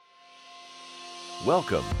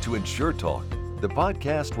Welcome to Insure Talk, the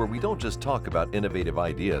podcast where we don't just talk about innovative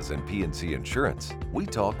ideas in P&C insurance. We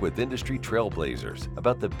talk with industry trailblazers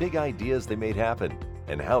about the big ideas they made happen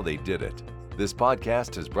and how they did it. This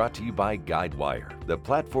podcast is brought to you by Guidewire, the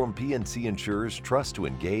platform P&C insurers trust to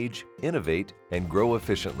engage, innovate, and grow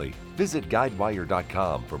efficiently. Visit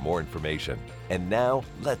guidewire.com for more information. And now,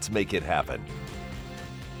 let's make it happen.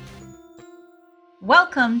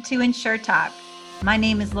 Welcome to Insure Talk. My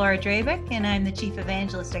name is Laura Drabick, and I'm the Chief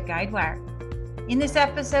Evangelist at Guidewire. In this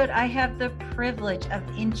episode, I have the privilege of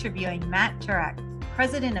interviewing Matt Turek,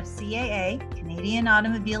 President of CAA, Canadian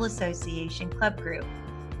Automobile Association Club Group.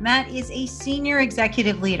 Matt is a senior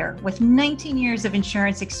executive leader with 19 years of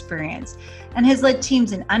insurance experience and has led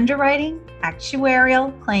teams in underwriting,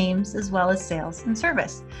 actuarial, claims, as well as sales and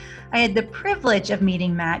service. I had the privilege of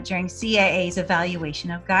meeting Matt during CAA's evaluation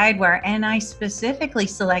of Guidewire, and I specifically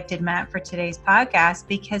selected Matt for today's podcast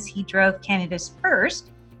because he drove Canada's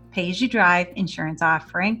first pay-as-you-drive insurance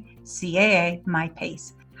offering, CAA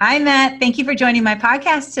MyPace. Hi, Matt. Thank you for joining my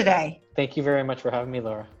podcast today. Thank you very much for having me,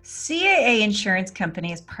 Laura. CAA Insurance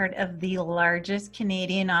Company is part of the largest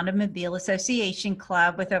Canadian Automobile Association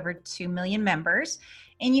club with over 2 million members.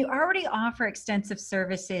 And you already offer extensive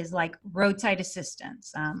services like roadside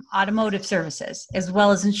assistance, automotive services, as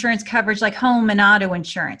well as insurance coverage like home and auto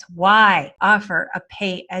insurance. Why offer a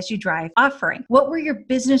pay-as-you-drive offering? What were your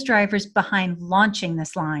business drivers behind launching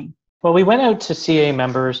this line? Well, we went out to CAA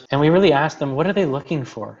members and we really asked them, what are they looking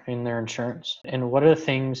for in their insurance? And what are the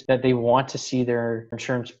things that they want to see their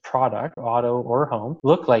insurance product, auto or home,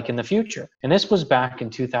 look like in the future? And this was back in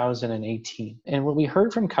 2018. And what we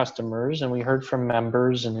heard from customers and we heard from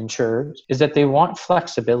members and insureds is that they want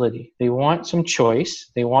flexibility. They want some choice.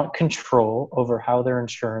 They want control over how their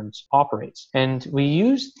insurance operates. And we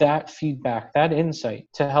used that feedback, that insight,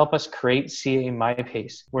 to help us create CAA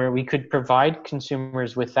MyPace, where we could provide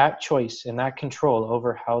consumers with that choice and that control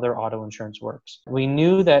over how their auto insurance works. We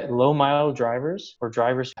knew that low mile drivers or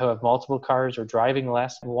drivers who have multiple cars or driving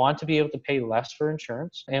less want to be able to pay less for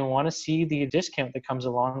insurance and want to see the discount that comes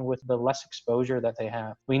along with the less exposure that they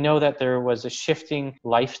have. We know that there was a shifting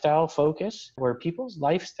lifestyle focus where people's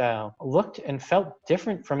lifestyle looked and felt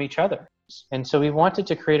different from each other. And so we wanted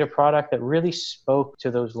to create a product that really spoke to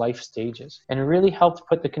those life stages and really helped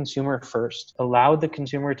put the consumer first, allowed the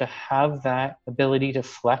consumer to have that ability to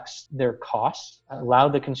flex their costs,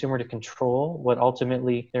 allowed the consumer to control what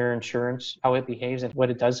ultimately their insurance, how it behaves and what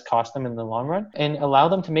it does cost them in the long run, and allow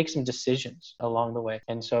them to make some decisions along the way.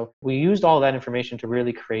 And so we used all that information to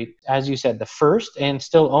really create, as you said, the first and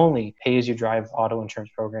still only pay-as-you-drive auto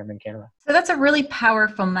insurance program in Canada. So that's a really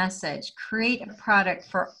powerful message. Create a product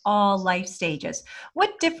for all life stages.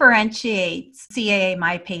 What differentiates CAA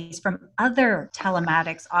MyPace from other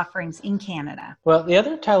telematics offerings in Canada? Well, the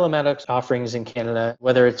other telematics offerings in Canada,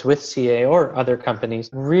 whether it's with CAA or other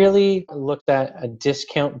companies, really looked at a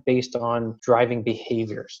discount based on driving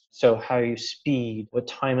behaviors. So how you speed, what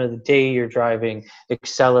time of the day you're driving,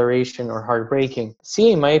 acceleration or hard braking.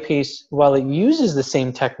 CAA MyPace, while it uses the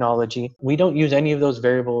same technology, we don't use any of those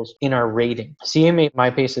variables in our rating. CAA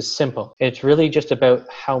MyPace is simple. It's really just about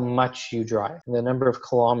how much you drive, the number of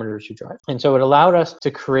kilometers you drive. And so it allowed us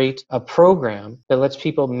to create a program that lets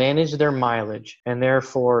people manage their mileage and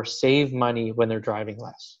therefore save money when they're driving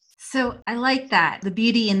less. So I like that, the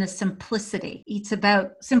beauty and the simplicity. It's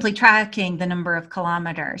about simply tracking the number of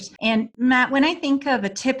kilometers. And Matt, when I think of a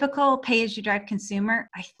typical pay-as-you-drive consumer,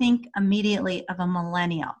 I think immediately of a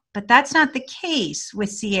millennial. But that's not the case with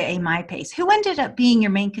CAA MyPace. Who ended up being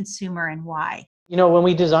your main consumer and why? You know, when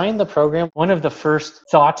we designed the program, one of the first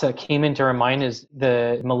thoughts that came into our mind is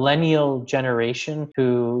the millennial generation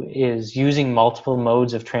who is using multiple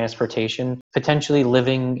modes of transportation, potentially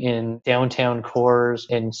living in downtown cores,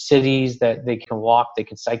 in cities that they can walk, they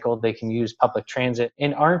can cycle, they can use public transit,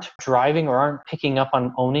 and aren't driving or aren't picking up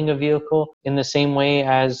on owning a vehicle in the same way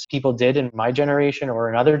as people did in my generation or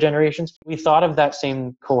in other generations. We thought of that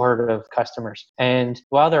same cohort of customers. And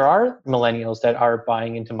while there are millennials that are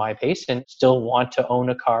buying into MyPace and still want to own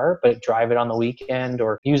a car, but drive it on the weekend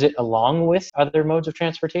or use it along with other modes of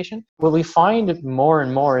transportation, what we find more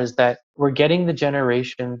and more is that we're getting the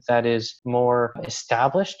generation that is more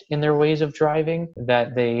established in their ways of driving,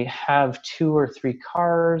 that they have 2 or 3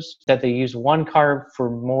 cars, that they use one car for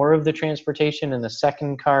more of the transportation and the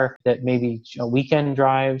second car that maybe weekend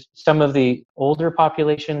drives. Some of the older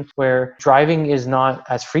population where driving is not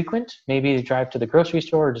as frequent, maybe they drive to the grocery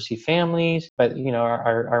store or to see families, but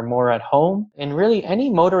are more at home. And really any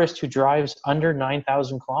motorist who drives under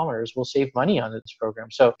 9,000 kilometers will save money on this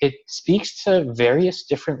program. So it speaks to various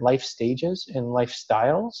different life stages stages and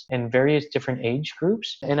lifestyles and various different age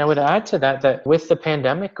groups. And I would add to that that with the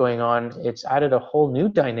pandemic going on, it's added a whole new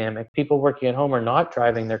dynamic. People working at home are not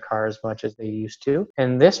driving their car as much as they used to.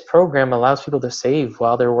 And this program allows people to save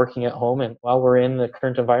while they're working at home and while we're in the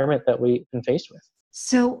current environment that we've been faced with.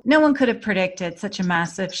 So no one could have predicted such a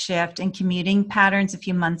massive shift in commuting patterns a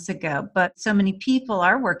few months ago, but so many people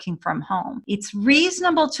are working from home. It's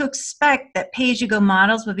reasonable to expect that pay-as-you-go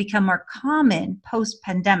models will become more common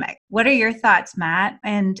post-pandemic. What are your thoughts, Matt?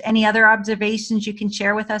 And any other observations you can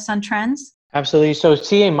share with us on trends? Absolutely. So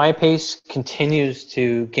CA MyPace continues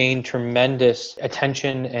to gain tremendous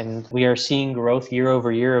attention, and we are seeing growth year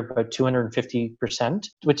over year of about 250%,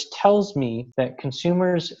 which tells me that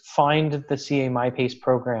consumers find the CA MyPace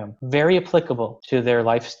program very applicable to their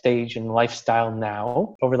life stage and lifestyle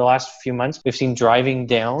now. Over the last few months, we've seen driving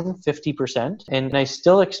down 50%, and I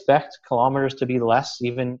still expect kilometers to be less,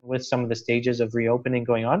 even with some of the stages of reopening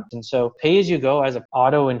going on. And so pay-as-you-go as an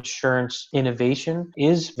auto insurance innovation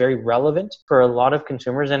is very relevant for a lot of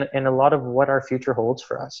consumers and a lot of what our future holds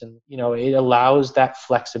for us. And, it allows that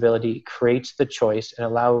flexibility, creates the choice, and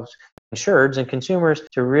allows insureds and consumers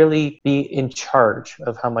to really be in charge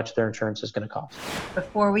of how much their insurance is going to cost.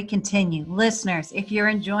 Before we continue, listeners, if you're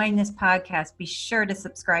enjoying this podcast, be sure to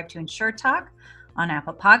subscribe to Insure Talk on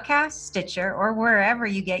Apple Podcasts, Stitcher, or wherever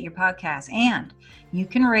you get your podcasts. And you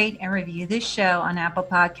can rate and review this show on Apple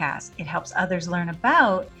Podcasts. It helps others learn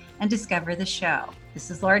about and discover the show. This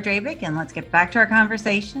is Laura Drabick, and let's get back to our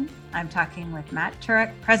conversation. I'm talking with Matt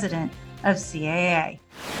Turek, president of CAA.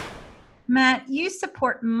 Matt, you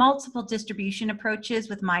support multiple distribution approaches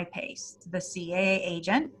with MyPace, the CAA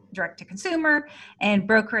agent, direct-to-consumer, and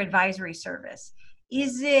broker advisory service.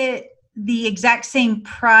 Is it the exact same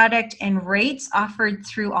product and rates offered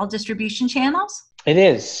through all distribution channels? It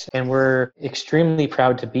is, and we're extremely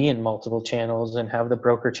proud to be in multiple channels and have the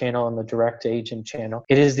broker channel and the direct agent channel.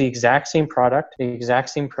 It is the exact same product, the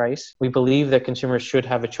exact same price. We believe that consumers should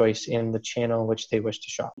have a choice in the channel in which they wish to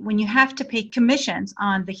shop. When you have to pay commissions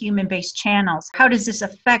on the human-based channels, how does this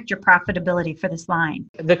affect your profitability for this line?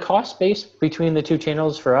 The cost base between the two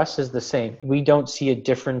channels for us is the same. We don't see a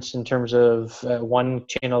difference in terms of one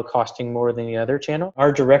channel costing more than the other channel.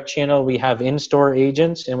 Our direct channel, we have in-store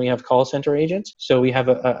agents and we have call center agents. So we have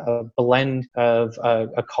a blend of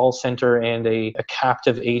a call center and a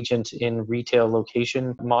captive agent in retail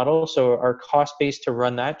location model. So our cost base to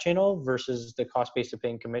run that channel versus the cost base of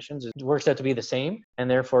paying commissions, it works out to be the same.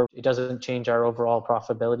 And therefore, it doesn't change our overall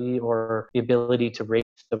profitability or the ability to rate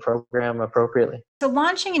the program appropriately. So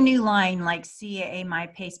launching a new line like CAA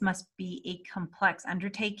MyPace must be a complex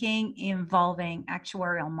undertaking involving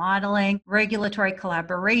actuarial modeling, regulatory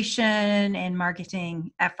collaboration, and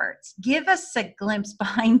marketing efforts. Give us a glimpse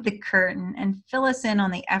behind the curtain and fill us in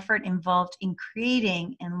on the effort involved in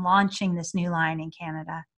creating and launching this new line in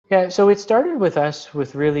Canada. Yeah, so it started with us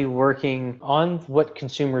with really working on what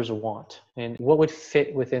consumers want and what would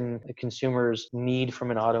fit within the consumer's need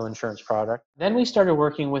from an auto insurance product. Then we started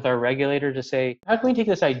working with our regulator to say, how can we take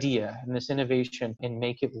this idea and this innovation and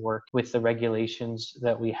make it work with the regulations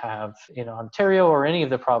that we have in Ontario or any of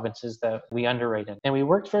the provinces that we underwrite in? And we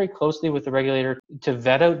worked very closely with the regulator to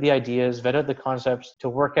vet out the ideas, vet out the concepts, to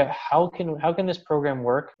work out how can this program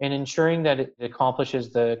work, and ensuring that it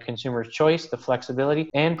accomplishes the consumer's choice, the flexibility,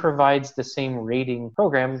 and provides the same rating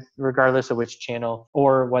program regardless of which channel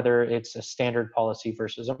or whether it's a standard policy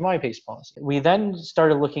versus a MyPace policy. We then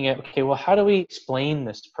started looking at, okay, well, how do we explain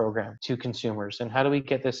this program to consumers and how do we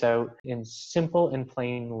get this out in simple and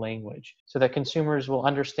plain language so that consumers will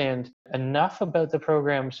understand enough about the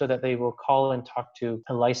program so that they will call and talk to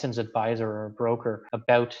a licensed advisor or a broker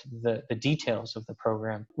about the details of the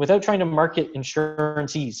program without trying to market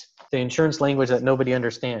insurances, the insurance language that nobody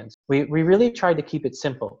understands. We really tried to keep it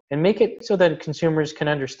simple and make it so that consumers can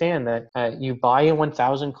understand that you buy in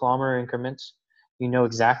 1,000 kilometer increments, you know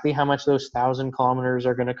exactly how much those 1,000 kilometers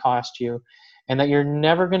are going to cost you, and that you're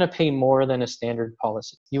never going to pay more than a standard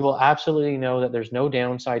policy. You will absolutely know that there's no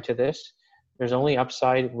downside to this. There's only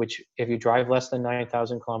upside, which if you drive less than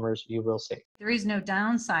 9,000 kilometers, you will save. There is no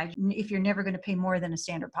downside if you're never going to pay more than a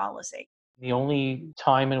standard policy. The only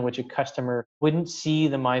time in which a customer wouldn't see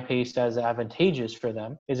the MyPace as advantageous for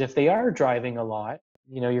them is if they are driving a lot.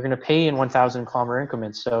 You're going to pay in 1,000 kilometer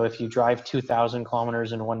increments. So if you drive 2,000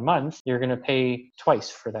 kilometers in 1 month, you're going to pay twice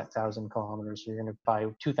for that 1,000 kilometers. You're going to buy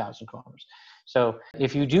 2,000 kilometers. So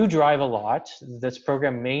if you do drive a lot, this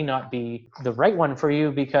program may not be the right one for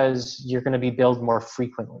you because you're going to be billed more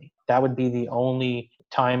frequently. That would be the only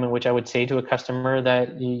time in which I would say to a customer that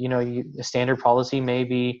a standard policy may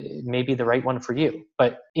be the right one for you.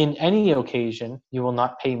 But in any occasion, you will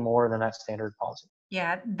not pay more than that standard policy.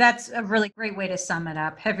 Yeah, that's a really great way to sum it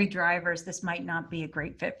up. Heavy drivers, this might not be a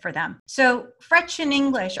great fit for them. So, French and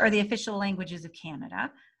English are the official languages of Canada.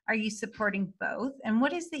 Are you supporting both? And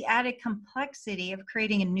what is the added complexity of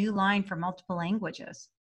creating a new line for multiple languages?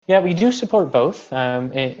 Yeah, we do support both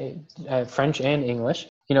French and English.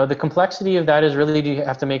 The complexity of that is really, do you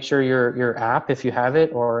have to make sure your app, if you have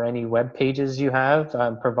it, or any web pages you have,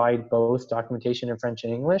 provide both documentation in French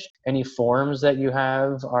and English. Any forms that you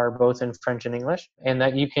have are both in French and English, and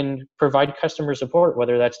that you can provide customer support,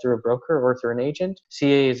 whether that's through a broker or through an agent.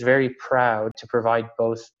 CA is very proud to provide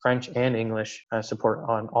both French and English support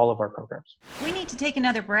on all of our programs. We need to take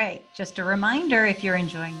another break. Just a reminder, if you're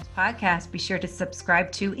enjoying this podcast, be sure to subscribe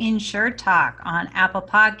to Insure Talk on Apple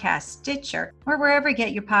Podcasts, Stitcher, or wherever you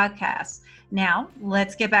get your podcasts. Now,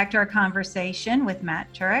 let's get back to our conversation with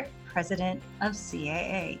Matt Turek, president of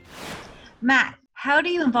CAA. Matt, how do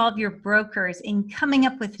you involve your brokers in coming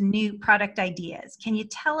up with new product ideas? Can you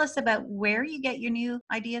tell us about where you get your new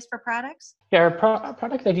ideas for products? Yeah, our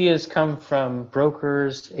product ideas come from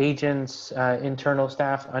brokers, agents, internal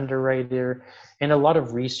staff, underwriter, and a lot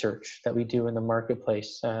of research that we do in the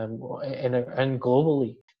marketplace and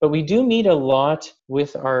globally. But we do meet a lot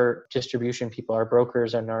with our distribution people, our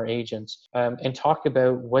brokers and our agents, and talk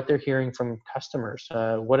about what they're hearing from customers.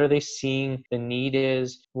 What are they seeing the need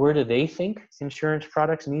is? Where do they think insurance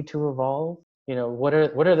products need to evolve? What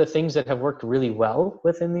are the things that have worked really well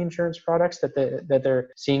within the insurance products that they're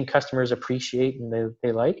seeing customers appreciate and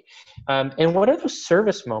they like? And what are those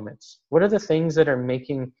service moments? What are the things that are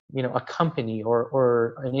making a company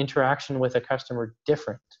or an interaction with a customer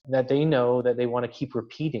different, that they know that they want to keep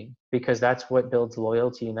repeating, because that's what builds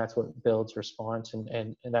loyalty and that's what builds response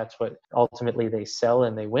and that's what ultimately they sell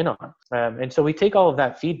and they win on. And so we take all of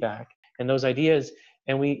that feedback and those ideas,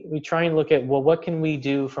 and we try and look at, well, what can we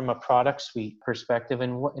do from a product suite perspective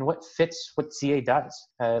and what fits what CA does.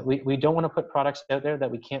 We don't want to put products out there that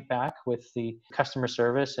we can't back with the customer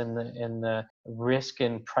service and the risk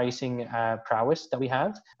and pricing prowess that we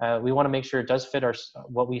have. We want to make sure it does fit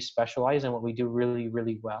what we specialize and what we do really,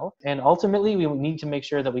 really well. And ultimately, we need to make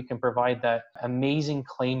sure that we can provide that amazing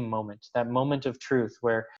claim moment, that moment of truth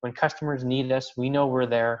where when customers need us, we know we're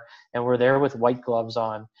there and we're there with white gloves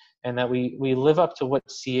on. And that we live up to what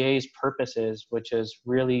CA's purpose is, which is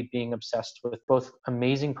really being obsessed with both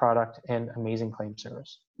amazing product and amazing claim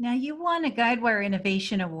service. Now, you won a Guidewire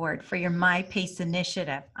Innovation Award for your MyPace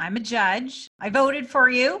initiative. I'm a judge. I voted for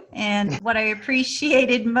you. And what I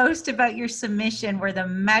appreciated most about your submission were the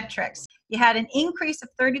metrics. You had an increase of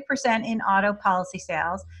 30% in auto policy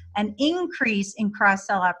sales, an increase in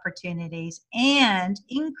cross-sell opportunities, and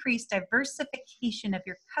increased diversification of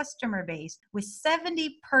your customer base, with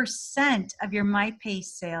 70% of your MyPace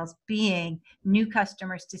sales being new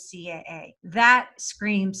customers to CAA. That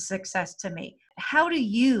screams success to me. How do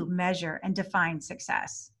you measure and define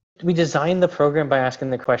success? We designed the program by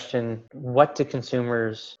asking the question, what do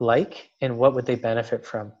consumers like and what would they benefit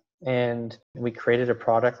from? And we created a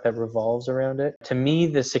product that revolves around it. To me,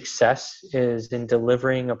 the success is in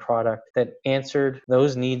delivering a product that answered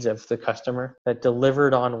those needs of the customer, that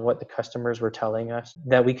delivered on what the customers were telling us,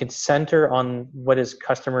 that we could center on what is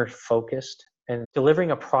customer focused, and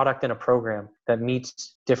delivering a product and a program that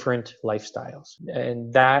meets different lifestyles.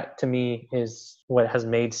 And that, to me, is what has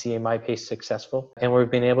made CA MyPace successful. And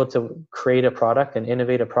we've been able to create a product and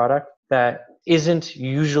innovate a product that isn't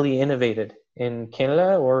usually innovated in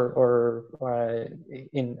Canada or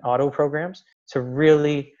in auto programs, to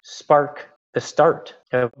really spark the start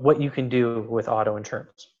of what you can do with auto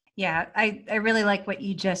insurance. Yeah, I really like what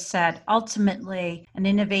you just said. Ultimately, an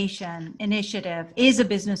innovation initiative is a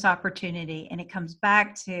business opportunity, and it comes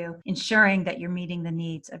back to ensuring that you're meeting the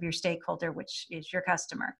needs of your stakeholder, which is your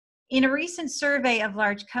customer. In a recent survey of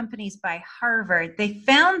large companies by Harvard, they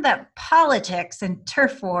found that politics and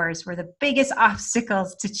turf wars were the biggest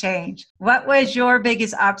obstacles to change. What was your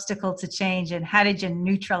biggest obstacle to change, and how did you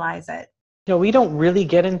neutralize it? We don't really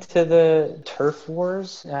get into the turf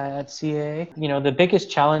wars at CA. The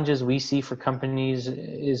biggest challenges we see for companies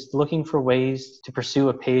is looking for ways to pursue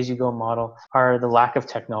a pay-as-you-go model are the lack of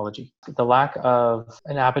technology, the lack of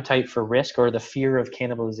an appetite for risk, or the fear of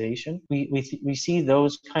cannibalization. We see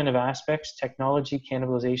those kind of aspects, technology,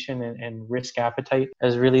 cannibalization, and risk appetite,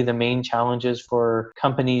 as really the main challenges for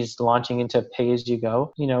companies launching into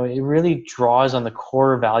pay-as-you-go. It really draws on the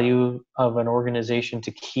core value of an organization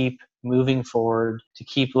to keep moving forward, to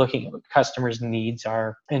keep looking at what customers' needs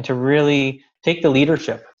are, and to really take the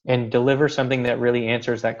leadership and deliver something that really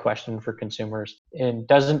answers that question for consumers and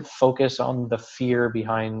doesn't focus on the fear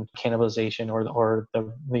behind cannibalization or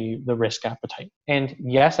the risk appetite. And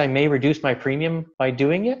yes, I may reduce my premium by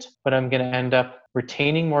doing it, but I'm going to end up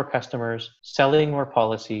retaining more customers, selling more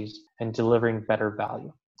policies, and delivering better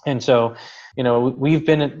value. And so, we've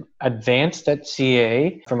been advanced at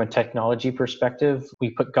CAA from a technology perspective. We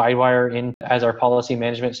put Guidewire in as our policy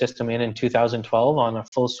management system in 2012 on a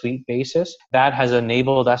full suite basis. That has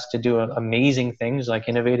enabled us to do amazing things like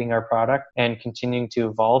innovating our product and continuing to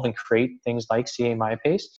evolve and create things like CAA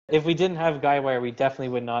MyPace. If we didn't have Guidewire, we definitely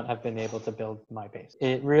would not have been able to build MyPace.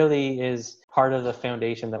 It really is part of the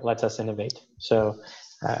foundation that lets us innovate. So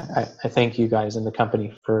I thank you guys and the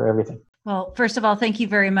company for everything. Well, first of all, thank you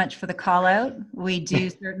very much for the call out. We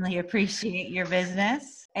do certainly appreciate your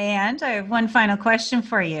business. And I have one final question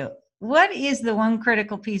for you. What is the one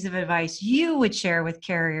critical piece of advice you would share with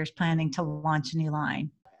carriers planning to launch a new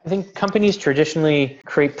line? I think companies traditionally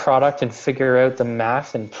create product and figure out the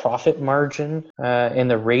math and profit margin and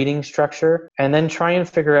the rating structure, and then try and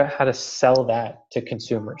figure out how to sell that to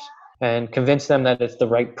consumers and convince them that it's the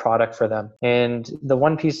right product for them. And the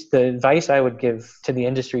advice I would give to the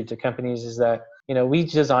industry, to companies, is that, we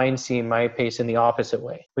designed CAA MyPace in the opposite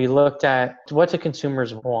way. We looked at what do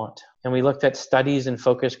consumers want, and we looked at studies and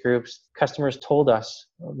focus groups. Customers told us,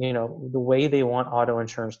 the way they want auto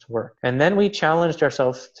insurance to work. And then we challenged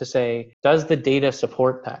ourselves to say, does the data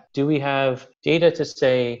support that? Do we have data to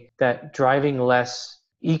say that driving less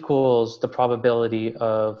equals the probability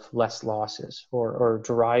of less losses or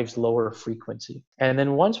drives lower frequency? And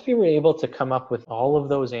then once we were able to come up with all of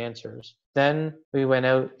those answers, then we went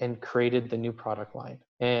out and created the new product line.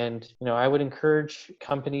 And, I would encourage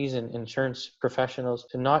companies and insurance professionals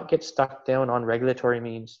to not get stuck down on regulatory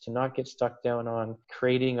means, to not get stuck down on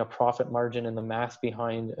creating a profit margin and the math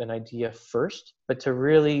behind an idea first, but to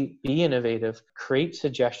really be innovative, create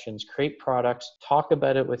suggestions, create products, talk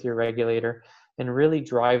about it with your regulator, and really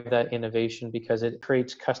drive that innovation, because it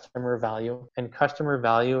creates customer value, and customer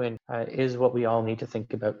value is what we all need to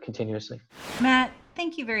think about continuously. Matt,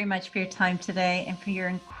 thank you very much for your time today and for your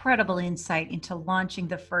incredible insight into launching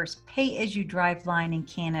the first pay-as-you-drive line in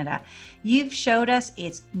Canada. You've showed us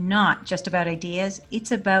it's not just about ideas,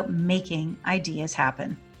 it's about making ideas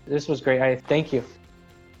happen. This was great. Thank you.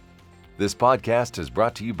 This podcast is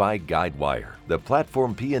brought to you by Guidewire, the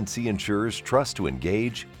platform P&C insurers trust to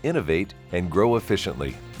engage, innovate, and grow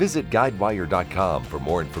efficiently. Visit guidewire.com for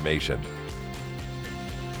more information.